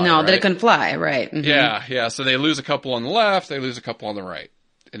couldn't fly. No, right? they couldn't fly. Right. Mm-hmm. Yeah. So they lose a couple on the left, they lose a couple on the right.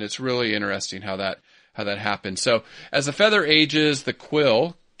 And it's really interesting how that happens. So as the feather ages, the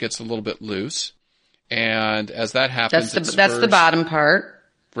quill gets a little bit loose. And as that happens, that's the bottom part.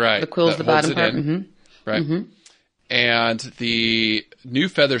 Right. The quill's the bottom part. Right. And the new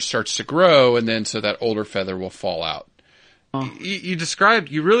feather starts to grow, and then so that older feather will fall out. Oh.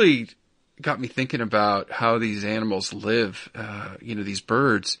 You really got me thinking about how these animals live, these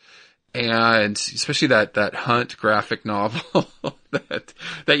birds, and especially that Hunt graphic novel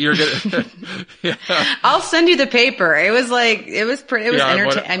that you're gonna. Yeah. I'll send you the paper. It was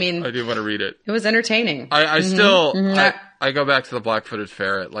entertaining. I do want to read it. It was entertaining. I still I go back to the black-footed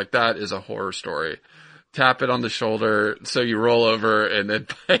ferret. Like, that is a horror story. Tap it on the shoulder so you roll over and then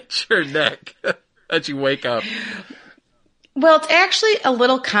bite your neck as you wake up. Well, it's actually a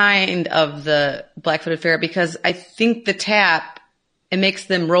little kind of the black-footed ferret because I think the tap, it makes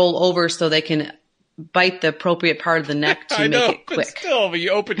them roll over so they can bite the appropriate part of the neck to make it quick. But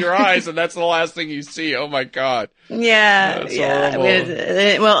you open your eyes and that's the last thing you see. Oh my God. Yeah.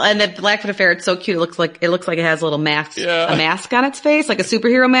 Well, and the black-footed ferret's so cute. It looks like it has a little mask, a mask on its face, like a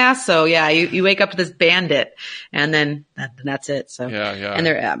superhero mask. So yeah, you wake up to this bandit and then that's it. So yeah.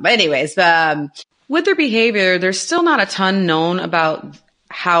 And but anyways, with their behavior, there's still not a ton known about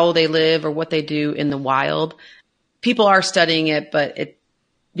how they live or what they do in the wild. people are studying it, but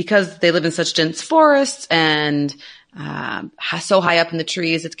because they live in such dense forests and so high up in the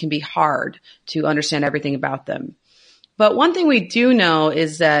trees, it can be hard to understand everything about them. But one thing we do know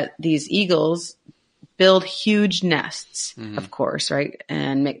is that these eagles build huge nests, of course, right?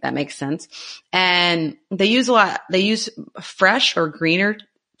 And that makes sense. And they use fresh or greener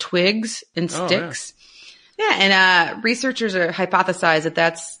twigs and sticks. Yeah. And researchers are hypothesize that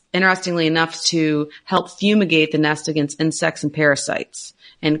that's, interestingly enough, to help fumigate the nest against insects and parasites.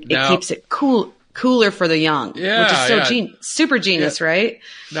 And it keeps it cooler for the young, which is so super genius, right?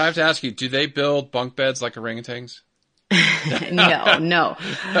 Now I have to ask you, do they build bunk beds like orangutans? No.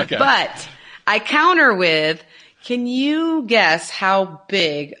 Okay. But I counter with, can you guess how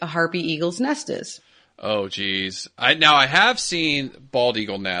big a harpy eagle's nest is? Oh, geez. I have seen bald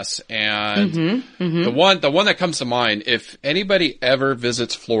eagle nests, and the one that comes to mind, if anybody ever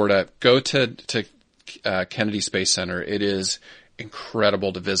visits Florida, go to Kennedy Space Center. It is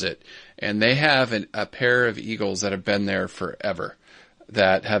incredible to visit. And they have a pair of eagles that have been there forever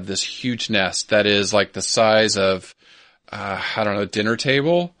that have this huge nest that is like the size of, dinner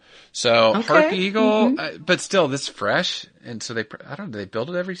table. So harpy eagle, but still this fresh. And so do they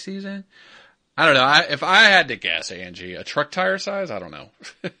build it every season? I don't know. If I had to guess, Angie, a truck tire size? I don't know.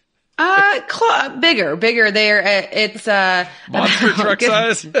 Bigger. There, it's monster truck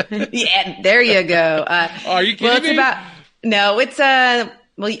size. Yeah, there you go. Are you kidding me?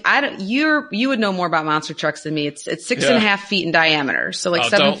 You would know more about monster trucks than me. It's 6.5 feet in diameter, so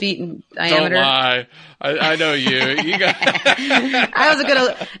 7 feet in diameter. Don't lie. I know you. You got. I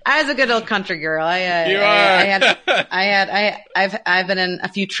was a good old country girl. I've been in a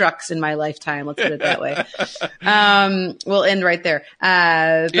few trucks in my lifetime. Let's put it that way. We'll end right there.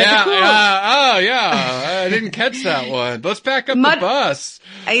 I didn't catch that one. Let's back up the bus.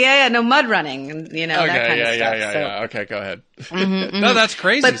 No mud running, and that kind of stuff. Yeah. Okay, go ahead. No, that's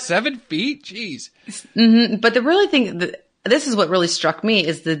crazy. 7 feet? Jeez. But the really thing, this is what really struck me,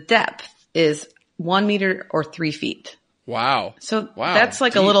 is the depth is 1 meter or 3 feet. Wow. So that's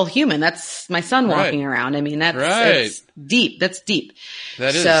like deep. A little human. That's my son walking around. I mean, that's deep. That's deep.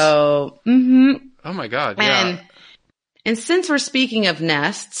 That is. So, Oh my God. Yeah. And since we're speaking of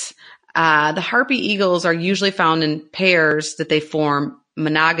nests, the harpy eagles are usually found in pairs that they form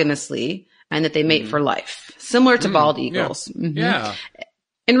monogamously and that they mate for life, similar to bald eagles. Yeah.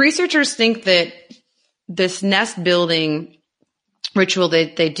 And researchers think that this nest building ritual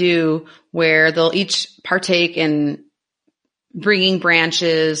that they do, where they'll each partake in bringing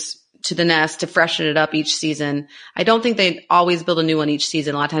branches to the nest to freshen it up each season. I don't think they always build a new one each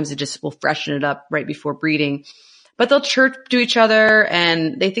season. A lot of times they just will freshen it up right before breeding, but they'll chirp to each other,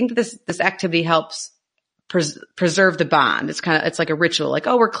 and they think that this activity helps preserve the bond. It's like a ritual, like,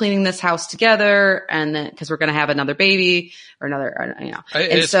 oh, we're cleaning this house together, and then because we're going to have another baby or another,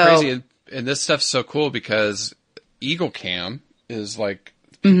 It's crazy. And this stuff's so cool because Eagle Cam is like,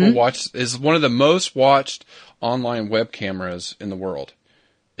 is one of the most watched online web cameras in the world.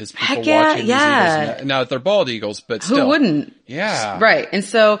 Is people watching these eagles. Now they're bald eagles, but still. Who wouldn't? Yeah. Right. And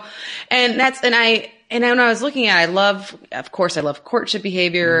so, and when I was looking at it, I love courtship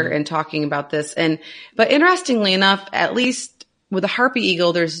behavior and talking about this. But interestingly enough, at least with a harpy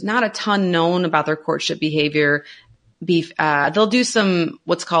eagle, there's not a ton known about their courtship behavior. They'll do some,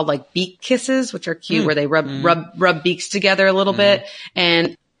 what's called like beak kisses, which are cute, where they rub beaks together a little bit.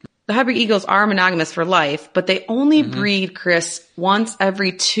 And the harpy eagles are monogamous for life, but they only breed, Chris, once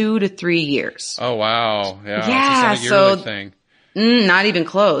every 2 to 3 years. Oh, wow. Yeah. Yeah. It's a yearly thing. Not even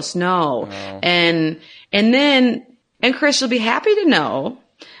close. No. Oh. And Chris, you'll be happy to know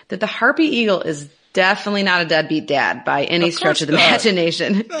that the harpy eagle is definitely not a deadbeat dad by any stretch of the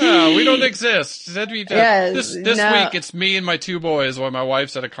imagination. No, we don't exist. Deadbeat dad. Yes, this week it's me and my 2 boys while my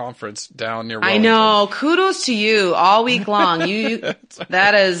wife's at a conference down near Wellington. I know. Kudos to you all week long. You're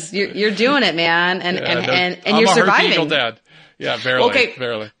doing it, man. And you're surviving. I'm a harpy eagle dad. Yeah, barely. Okay.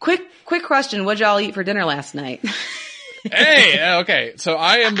 Barely. Quick question. What'd y'all eat for dinner last night? Hey, okay. So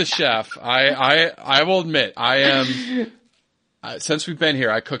I am the chef. I will admit, I am, since we've been here,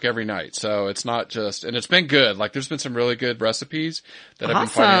 I cook every night. So it's not just, and it's been good. Like there's been some really good recipes that I've been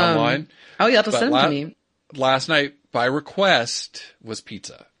finding online. Oh, you have to send them to me. Last night, by request, was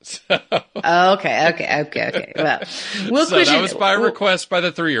pizza. So. Okay. Well, that was by request by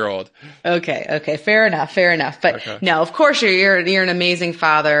the 3-year-old. Okay. Fair enough. But no, of course you're an amazing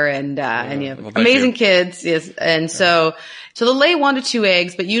father and you have amazing kids. Yes. And so they'll lay 1 to 2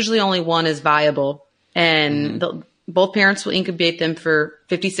 eggs, but usually only 1 is viable. And both parents will incubate them for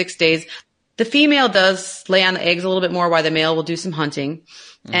 56 days. The female does lay on the eggs a little bit more while the male will do some hunting.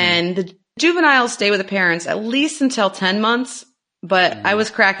 And the juveniles stay with the parents at least until 10 months. But I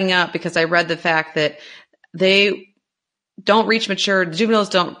was cracking up because I read the fact that the juveniles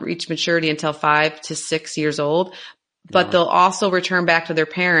don't reach maturity until 5 to 6 years old, but they'll also return back to their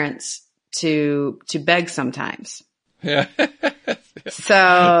parents to beg sometimes. Yeah. So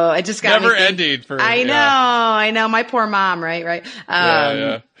I just got never ending for. I know. My poor mom. Right.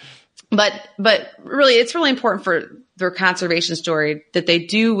 But really, it's really important for their conservation story that they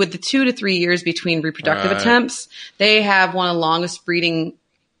do with the 2 to 3 years between reproductive attempts. They have one of the longest breeding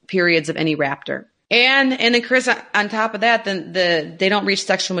periods of any raptor. And then Chris, on top of that, they don't reach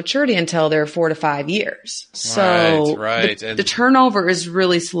sexual maturity until they're 4 to 5 years. So the turnover is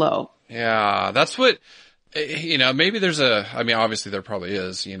really slow. Yeah, that's what, maybe there's obviously there probably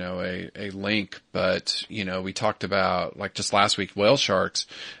is, a link, but, we talked about, like just last week, whale sharks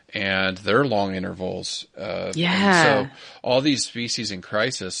and their long intervals. And so all these species in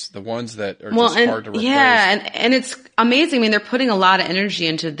crisis, the ones that are just hard to replace. Yeah, and it's amazing. I mean, they're putting a lot of energy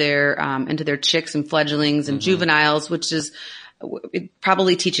into their chicks and fledglings and juveniles, which is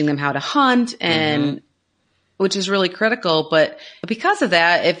probably teaching them how to hunt and which is really critical. But because of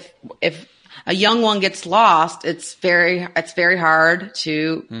that, if a young one gets lost, it's very hard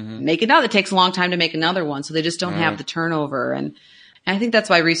to make another. It takes a long time to make another one. So they just don't have the turnover. And I think that's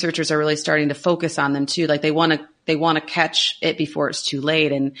why researchers are really starting to focus on them too. Like they want to catch it before it's too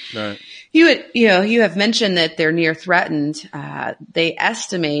late. And you have mentioned that they're near threatened. They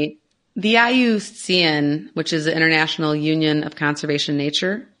estimate the IUCN, which is the International Union of Conservation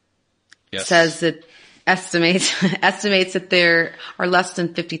Nature, says that estimates that there are less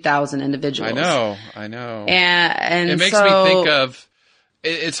than 50,000 individuals. I know. And it makes me think of,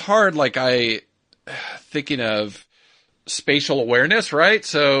 it's hard, like thinking of spatial awareness, right?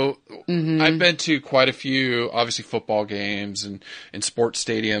 So I've been to quite a few, obviously football games and sports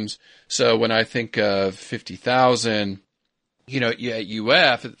stadiums. So when I think of 50,000, at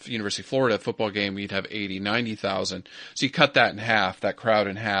UF, at the University of Florida, football game, we'd have 80, 90,000. So you cut that in half, that crowd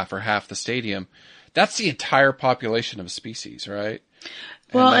in half, or half the stadium. That's the entire population of a species, right?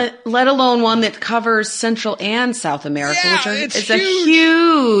 Well, let alone one that covers Central and South America, it's a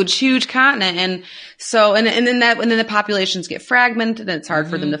huge continent. And so, and then the populations get fragmented and it's hard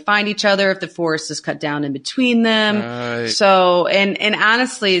for them to find each other if the forest is cut down in between them. Right. So, and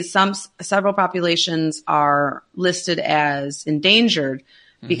honestly, several populations are listed as endangered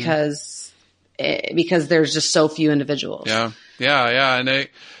because there's just so few individuals. Yeah. And I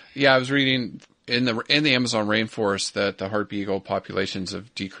was reading in the Amazon rainforest that the harpy eagle populations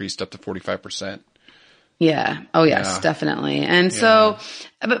have decreased up to 45%. Yeah. Oh yes, definitely. And so,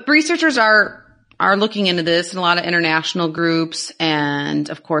 but researchers are looking into this in a lot of international groups and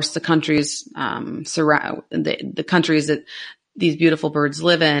of course the countries, surround the countries that these beautiful birds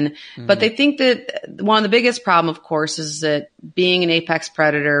live in. But they think that one of the biggest problem, of course, is that being an apex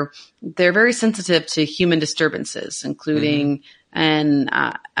predator, they're very sensitive to human disturbances, including and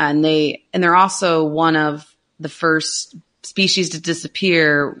they're also one of the first species to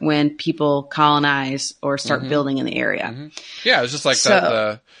disappear when people colonize or start building in the area. Yeah, it's just like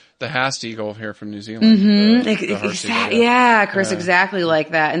the Haast eagle here from New Zealand. Exactly. Yeah, Chris, exactly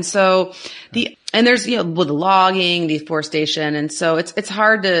like that. And so there's with the logging, deforestation, and so it's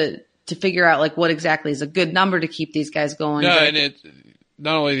hard to figure out like what exactly is a good number to keep these guys going. No, and it.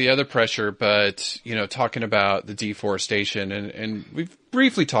 Not only the other pressure, but, talking about the deforestation and we've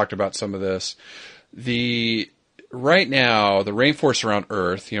briefly talked about some of this. Right now, the rainforests around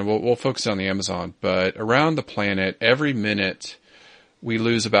Earth, we'll focus on the Amazon, but around the planet, every minute we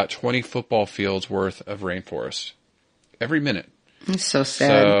lose about 20 football fields worth of rainforest. Every minute. It's so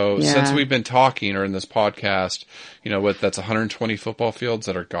sad. So since we've been talking or in this podcast, that's 120 football fields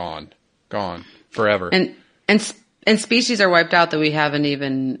that are gone forever. And species are wiped out that we haven't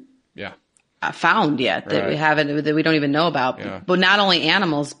even found yet, that we don't even know about. Yeah. But not only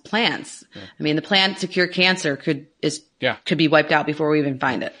animals, plants. Yeah. I mean, the plant to cure cancer could be wiped out before we even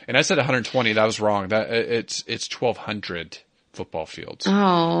find it. And I said 120. That was wrong. That it's 1,200 football fields.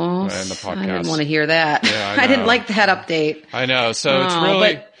 Oh, in the podcast. I didn't want to hear that. Yeah, I didn't like that update. I know. So it's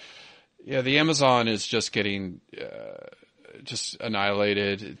really, the Amazon is just getting. Just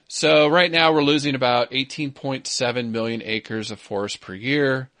annihilated. So right now we're losing about 18.7 million acres of forest per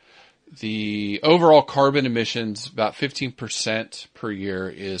year. The overall carbon emissions, about 15% per year,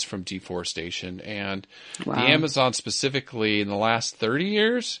 is from deforestation. And the Amazon specifically in the last 30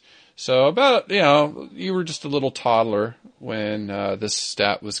 years, so about, you were just a little toddler when this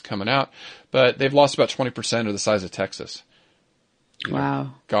stat was coming out, but they've lost about 20% of the size of Texas.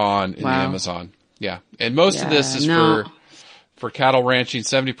 Wow. Gone in the Amazon. Yeah. And most of this is for cattle ranching,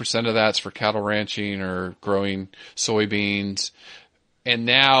 70% of that's for cattle ranching or growing soybeans. And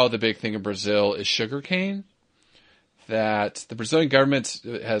now the big thing in Brazil is sugarcane, that the Brazilian government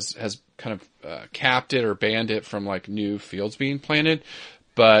has kind of capped it or banned it from like new fields being planted.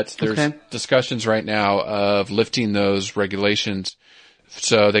 But there's discussions right now of lifting those regulations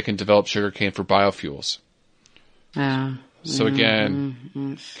so they can develop sugarcane for biofuels. So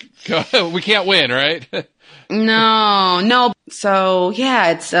again, we can't win, right? No. So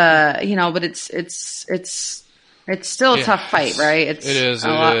yeah, it's but it's still a tough fight, right? It is.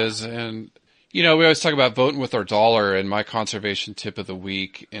 And we always talk about voting with our dollar, and my conservation tip of the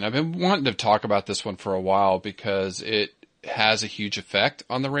week. And I've been wanting to talk about this one for a while because it has a huge effect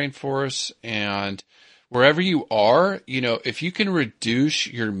on the rainforest. And wherever you are, if you can reduce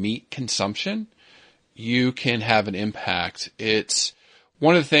your meat consumption, you can have an impact. It's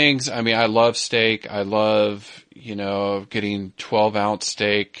one of the things, I love steak. I love, getting 12-ounce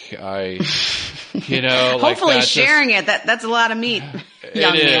steak. Hopefully sharing it. That's a lot of meat.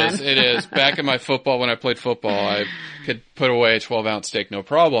 It is. Back in my football, when I played football, I could put away a 12-ounce steak, no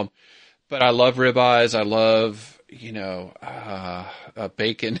problem. But I love ribeyes. I love,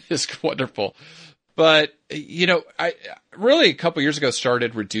 bacon is wonderful. But, I really a couple years ago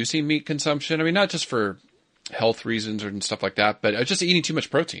started reducing meat consumption. Not just for health reasons and stuff like that, but just eating too much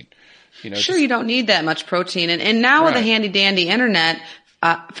protein. You don't need that much protein. And now with the handy dandy internet,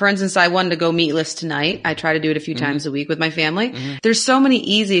 for instance, I wanted to go meatless tonight. I try to do it a few times a week with my family. There's so many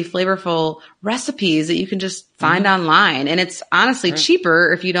easy, flavorful recipes that you can just find online. And it's honestly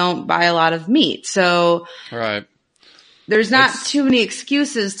cheaper if you don't buy a lot of meat. So there's not too many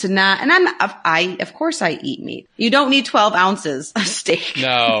excuses to not, and of course I eat meat. You don't need 12 ounces of steak.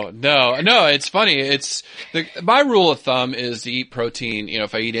 No. It's funny. My rule of thumb is to eat protein.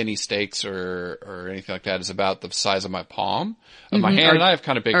 If I eat any steaks or anything like that, is about the size of my palm of my hand. And I have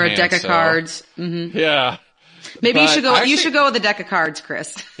kind of big hands. Or a deck of cards. Yeah. Maybe you should go with a deck of cards,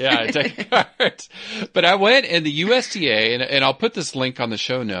 Chris. Yeah, a deck of cards. But I went, and the USDA, and I'll put this link on the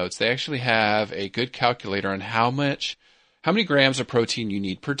show notes. They actually have a good calculator on how many grams of protein you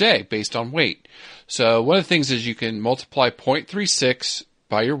need per day based on weight. So one of the things is you can multiply 0.36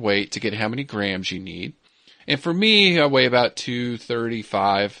 by your weight to get how many grams you need. And for me, I weigh about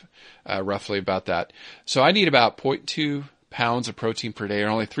 235, roughly about that. So I need about 0.2 pounds of protein per day, or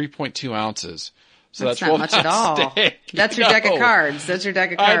only 3.2 ounces. So that's not much at all. That's your deck of cards.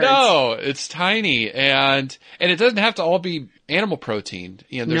 I know. It's tiny. And it doesn't have to all be animal protein.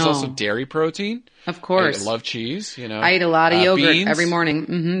 There's also dairy protein. Of course. I love cheese, I eat a lot of yogurt every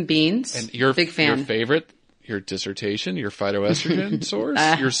morning. Beans. And your big fan. Your favorite, your dissertation, your phytoestrogen source,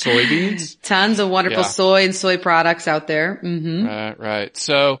 your soybeans. Tons of wonderful soy and soy products out there. Right.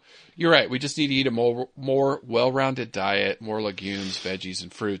 So you're right. We just need to eat a more well-rounded diet, more legumes, veggies,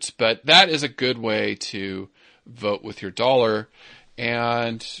 and fruits. But that is a good way to vote with your dollar.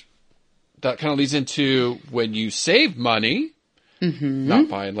 And that kind of leads into when you save money, not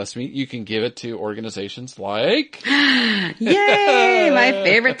buying less meat, you can give it to organizations like... Yay! My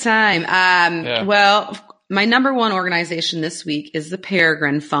favorite time. Well, my number one organization this week is the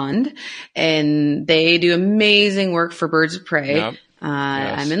Peregrine Fund, and they do amazing work for birds of prey. Yep.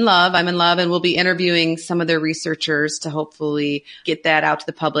 I'm in love, and we'll be interviewing some of their researchers to hopefully get that out to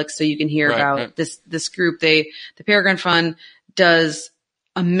the public so you can hear about this group. The Peregrine Fund does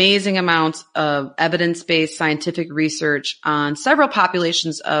amazing amounts of evidence-based scientific research on several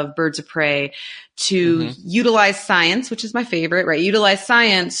populations of birds of prey to utilize science, which is my favorite, right? Utilize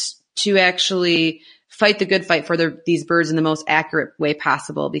science to actually fight the good fight for these birds in the most accurate way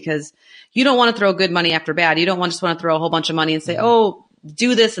possible, because you don't want to throw good money after bad. You don't just want to throw a whole bunch of money and say, oh,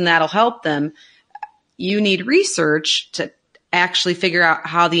 do this and that'll help them. You need research to actually figure out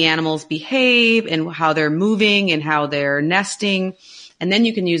how the animals behave and how they're moving and how they're nesting. And then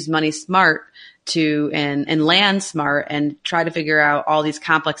you can use money smart and land smart and try to figure out all these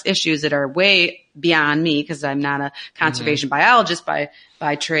complex issues that are way beyond me, because I'm not a conservation biologist by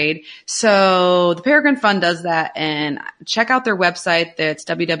trade. So the Peregrine Fund does that, and check out their website. That's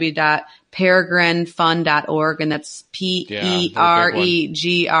www.peregrinefund.org, and that's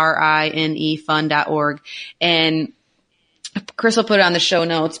PEREGRINE fund.org. And Chris will put it on the show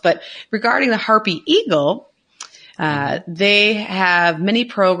notes. But regarding the Harpy Eagle, they have many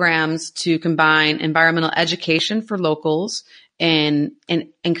programs to combine environmental education for locals and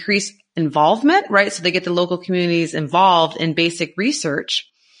increase involvement, right? So they get the local communities involved in basic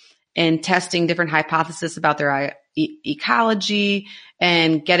research and testing different hypotheses about their ecology,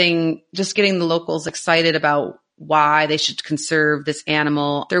 and getting the locals excited about why they should conserve this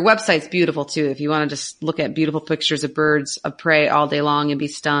animal. Their website's beautiful too. If you want to just look at beautiful pictures of birds of prey all day long and be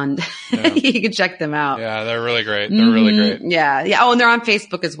stunned, you can check them out. Yeah, they're really great. They're really great. Yeah. Yeah. Oh, and they're on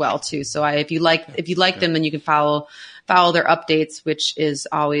Facebook as well too. So if you like them, then you can follow their updates, which is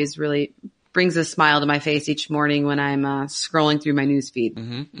always really brings a smile to my face each morning when I'm scrolling through my newsfeed.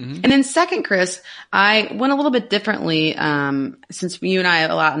 And then second, Chris, I went a little bit differently since you and I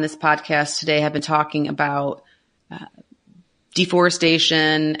a lot in this podcast today have been talking about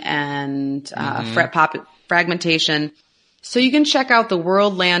deforestation and fragmentation. So you can check out the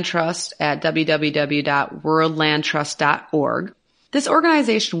World Land Trust at www.worldlandtrust.org. This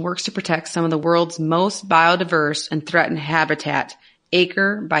organization works to protect some of the world's most biodiverse and threatened habitat,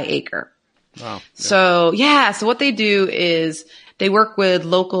 acre by acre. Wow. Yeah. So what they do is they work with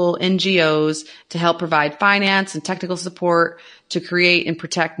local NGOs to help provide finance and technical support to create and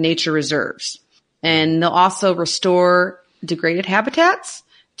protect nature reserves. And they'll also restore degraded habitats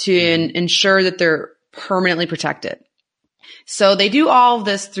to ensure that they're permanently protected. So they do all of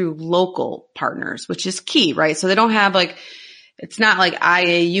this through local partners, which is key, right? So they don't have it's not like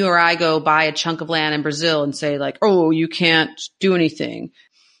you or I go buy a chunk of land in Brazil and say oh, you can't do anything.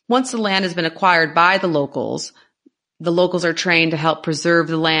 Once the land has been acquired by the locals are trained to help preserve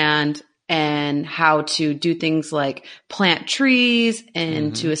the land and how to do things like plant trees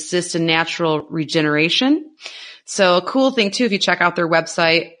and to assist in natural regeneration. So a cool thing too, if you check out their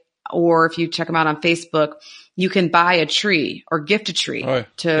website or if you check them out on Facebook, you can buy a tree or gift a tree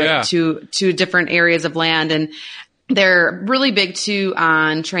to different areas of land. And they're really big too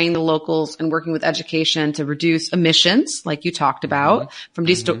on training the locals and working with education to reduce emissions, like you talked about, from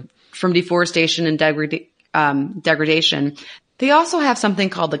deforestation and degradation. They also have something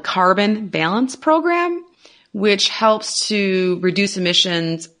called the Carbon Balance Program, which helps to reduce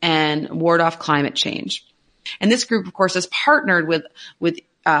emissions and ward off climate change. And this group, of course, is partnered with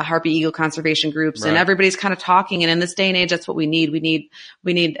Harpy Eagle conservation groups, and everybody's kind of talking. And in this day and age, that's what we need. We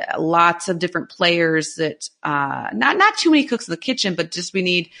need lots of different players that, not too many cooks in the kitchen, but just we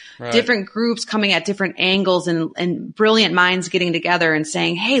need different groups coming at different angles and brilliant minds getting together and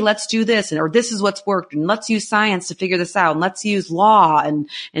saying, hey, let's do this, or this is what's worked, and let's use science to figure this out, and let's use law and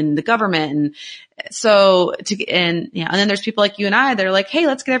the government. And so and then there's people like you and I that are like, hey,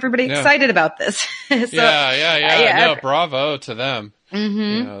 let's get everybody excited about this. So, No, bravo to them.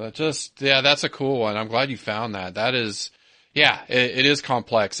 That's a cool one. I'm glad you found that. That is, it is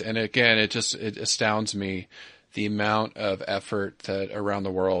complex. And again, it astounds me the amount of effort that around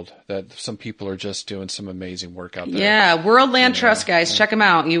the world that some people are just doing some amazing work out there. Yeah. World Land Trust, guys, check them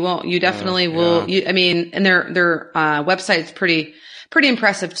out. You definitely will. And their website's pretty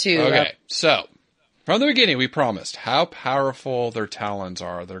impressive too. Okay. So from the beginning, we promised how powerful their talons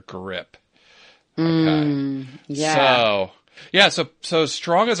are, their grip. Okay. So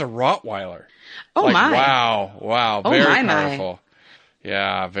strong as a Rottweiler. Oh my. Wow. Very powerful.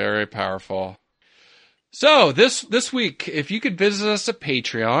 Yeah, very powerful. So this week, if you could visit us at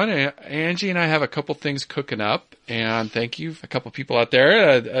Patreon, Angie and I have a couple things cooking up, and thank you a couple people out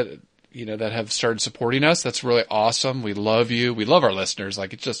there, that have started supporting us. That's really awesome. We love you. We love our listeners.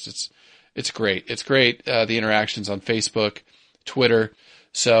 It's great. It's great. The interactions on Facebook, Twitter.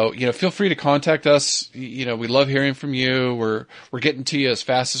 So, feel free to contact us. We love hearing from you. We're getting to you as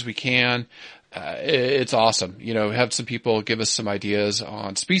fast as we can. It's awesome. Have some people give us some ideas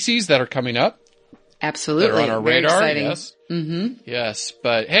on species that are coming up. Absolutely. That are on our radar. Exciting. Yes. Yes.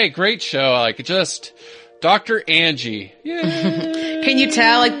 But hey, great show. Dr. Angie. Yay. Can you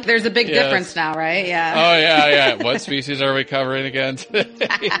tell? There's a big difference now, right? Yeah. Oh, yeah. What species are we covering again today?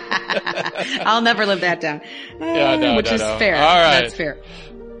 I'll never live that down. Which is fair. All right. That's fair.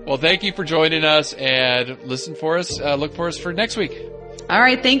 Well, thank you for joining us, and look for us for next week. All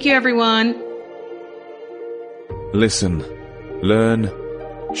right. Thank you, everyone. Listen, learn,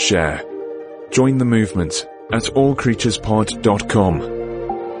 share. Join the movement at allcreaturespod.com.